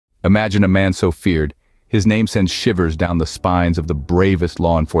Imagine a man so feared, his name sends shivers down the spines of the bravest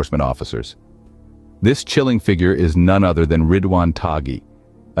law enforcement officers. This chilling figure is none other than Ridouan Taghi,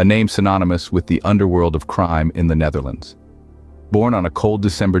 a name synonymous with the underworld of crime in the Netherlands. Born on a cold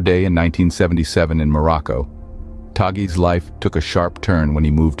December day in 1977 in Morocco, Taghi's life took a sharp turn when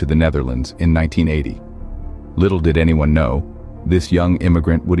he moved to the Netherlands in 1980. Little did anyone know, this young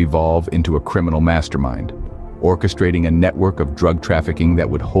immigrant would evolve into a criminal mastermind, orchestrating a network of drug trafficking that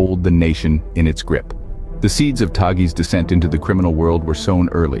would hold the nation in its grip. The seeds of Taghi's descent into the criminal world were sown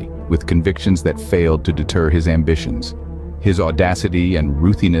early, with convictions that failed to deter his ambitions. His audacity and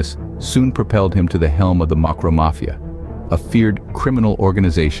ruthiness soon propelled him to the helm of the Marengo Mafia, a feared criminal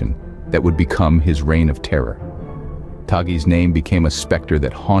organization that would become his reign of terror. Taghi's name became a specter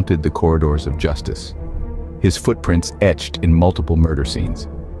that haunted the corridors of justice, his footprints etched in multiple murder scenes.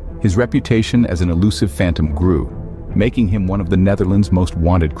 His reputation as an elusive phantom grew, making him one of the Netherlands' most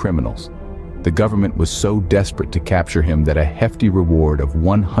wanted criminals. The government was so desperate to capture him that a hefty reward of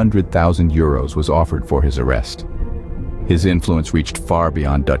 100,000 euros was offered for his arrest. His influence reached far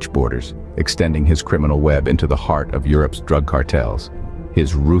beyond Dutch borders, extending his criminal web into the heart of Europe's drug cartels.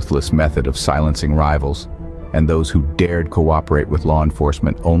 His ruthless method of silencing rivals and those who dared cooperate with law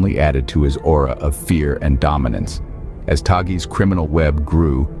enforcement only added to his aura of fear and dominance. As Taghi's criminal web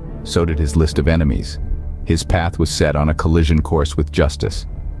grew, so did his list of enemies. His path was set on a collision course with justice,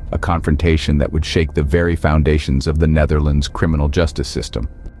 a confrontation that would shake the very foundations of the Netherlands' criminal justice system.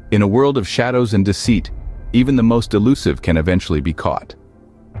 In a world of shadows and deceit, even the most elusive can eventually be caught.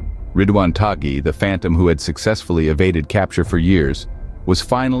 Ridouan Taghi, the phantom who had successfully evaded capture for years, was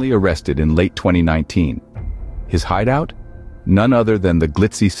finally arrested in late 2019. His hideout? None other than the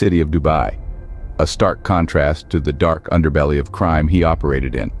glitzy city of Dubai, a stark contrast to the dark underbelly of crime he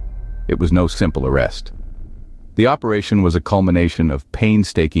operated in. It was no simple arrest. The operation was a culmination of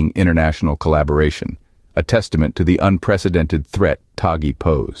painstaking international collaboration, a testament to the unprecedented threat Taghi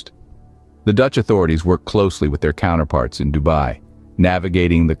posed. The Dutch authorities worked closely with their counterparts in Dubai,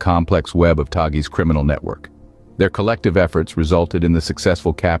 navigating the complex web of Taghi's criminal network. Their collective efforts resulted in the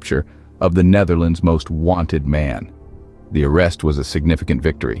successful capture of the Netherlands' most wanted man. The arrest was a significant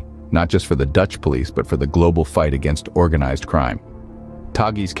victory, not just for the Dutch police but for the global fight against organized crime.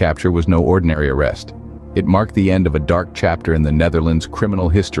 Taghi's capture was no ordinary arrest. It marked the end of a dark chapter in the Netherlands' criminal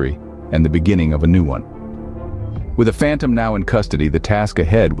history and the beginning of a new one. With a phantom now in custody, the task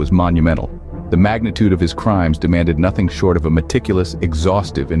ahead was monumental. The magnitude of his crimes demanded nothing short of a meticulous,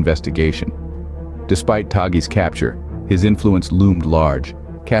 exhaustive investigation. Despite Taghi's capture, his influence loomed large,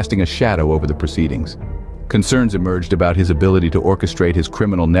 casting a shadow over the proceedings. Concerns emerged about his ability to orchestrate his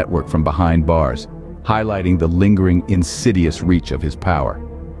criminal network from behind bars, highlighting the lingering, insidious reach of his power.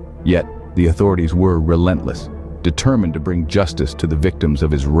 Yet, the authorities were relentless, determined to bring justice to the victims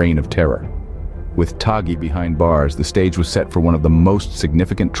of his reign of terror. With Taghi behind bars, the stage was set for one of the most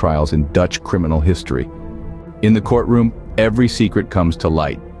significant trials in Dutch criminal history. In the courtroom, every secret comes to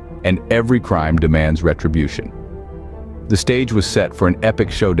light, and every crime demands retribution. The stage was set for an epic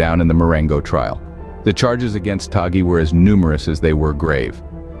showdown in the Marengo trial. The charges against Taghi were as numerous as they were grave.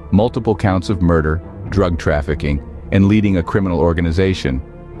 Multiple counts of murder, drug trafficking, and leading a criminal organization,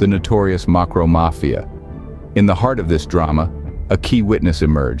 the notorious Marengo Mafia. In the heart of this drama, a key witness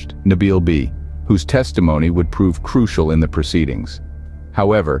emerged, Nabil B, whose testimony would prove crucial in the proceedings.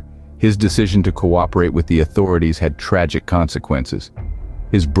 However, his decision to cooperate with the authorities had tragic consequences.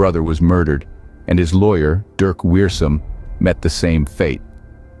 His brother was murdered, and his lawyer, Dirk Wiersum, met the same fate.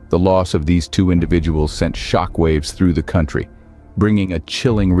 The loss of these two individuals sent shockwaves through the country, bringing a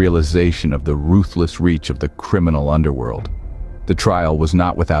chilling realization of the ruthless reach of the criminal underworld. The trial was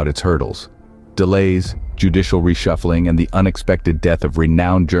not without its hurdles. Delays, judicial reshuffling, and the unexpected death of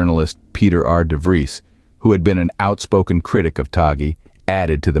renowned journalist Peter R. de Vries, who had been an outspoken critic of Taghi,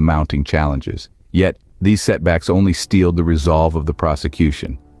 added to the mounting challenges. Yet, these setbacks only steeled the resolve of the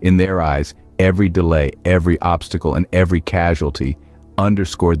prosecution. In their eyes, every delay, every obstacle, and every casualty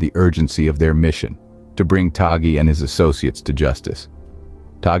underscored the urgency of their mission, to bring Taghi and his associates to justice.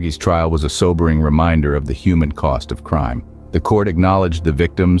 Taghi's trial was a sobering reminder of the human cost of crime. The court acknowledged the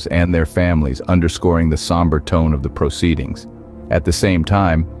victims and their families, underscoring the somber tone of the proceedings. At the same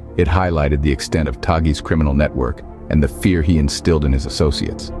time, it highlighted the extent of Taghi's criminal network and the fear he instilled in his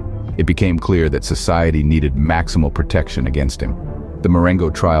associates. It became clear that society needed maximal protection against him. The Marengo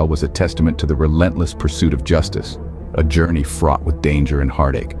trial was a testament to the relentless pursuit of justice, a journey fraught with danger and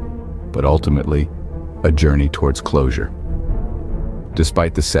heartache, but ultimately, a journey towards closure.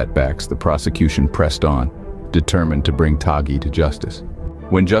 Despite the setbacks, the prosecution pressed on, determined to bring Taghi to justice.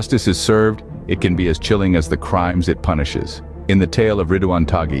 When justice is served, it can be as chilling as the crimes it punishes. In the tale of Ridouan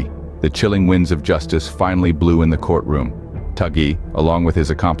Taghi, the chilling winds of justice finally blew in the courtroom. Taghi, along with his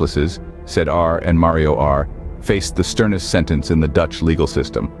accomplices, Saïd R and Marengo R, faced the sternest sentence in the Dutch legal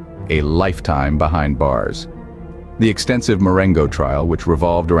system, a lifetime behind bars. The extensive Marengo trial, which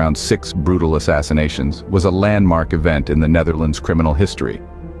revolved around 6 brutal assassinations, was a landmark event in the Netherlands' criminal history.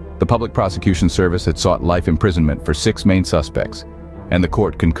 The Public Prosecution Service had sought life imprisonment for 6 main suspects, and the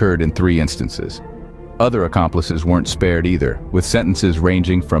court concurred in 3 instances. Other accomplices weren't spared either, with sentences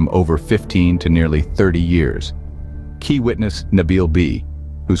ranging from over 15 to nearly 30 years. Key witness Nabil B,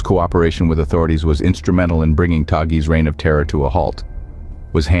 whose cooperation with authorities was instrumental in bringing Taghi's reign of terror to a halt,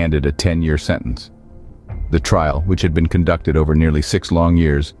 was handed a 10-year sentence. The trial, which had been conducted over nearly 6 long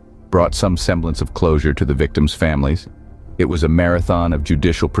years, brought some semblance of closure to the victims' families. It was a marathon of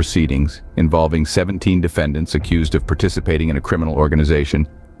judicial proceedings involving 17 defendants accused of participating in a criminal organization,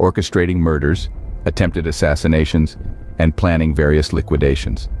 orchestrating murders, attempted assassinations, and planning various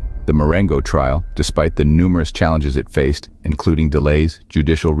liquidations. The Marengo trial, despite the numerous challenges it faced, including delays,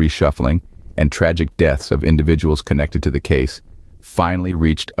 judicial reshuffling, and tragic deaths of individuals connected to the case, finally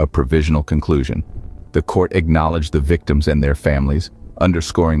reached a provisional conclusion. The court acknowledged the victims and their families,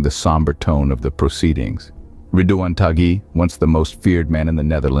 underscoring the somber tone of the proceedings. Ridouan Taghi, once the most feared man in the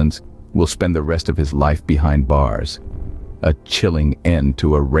Netherlands, will spend the rest of his life behind bars. A chilling end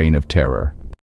to a reign of terror.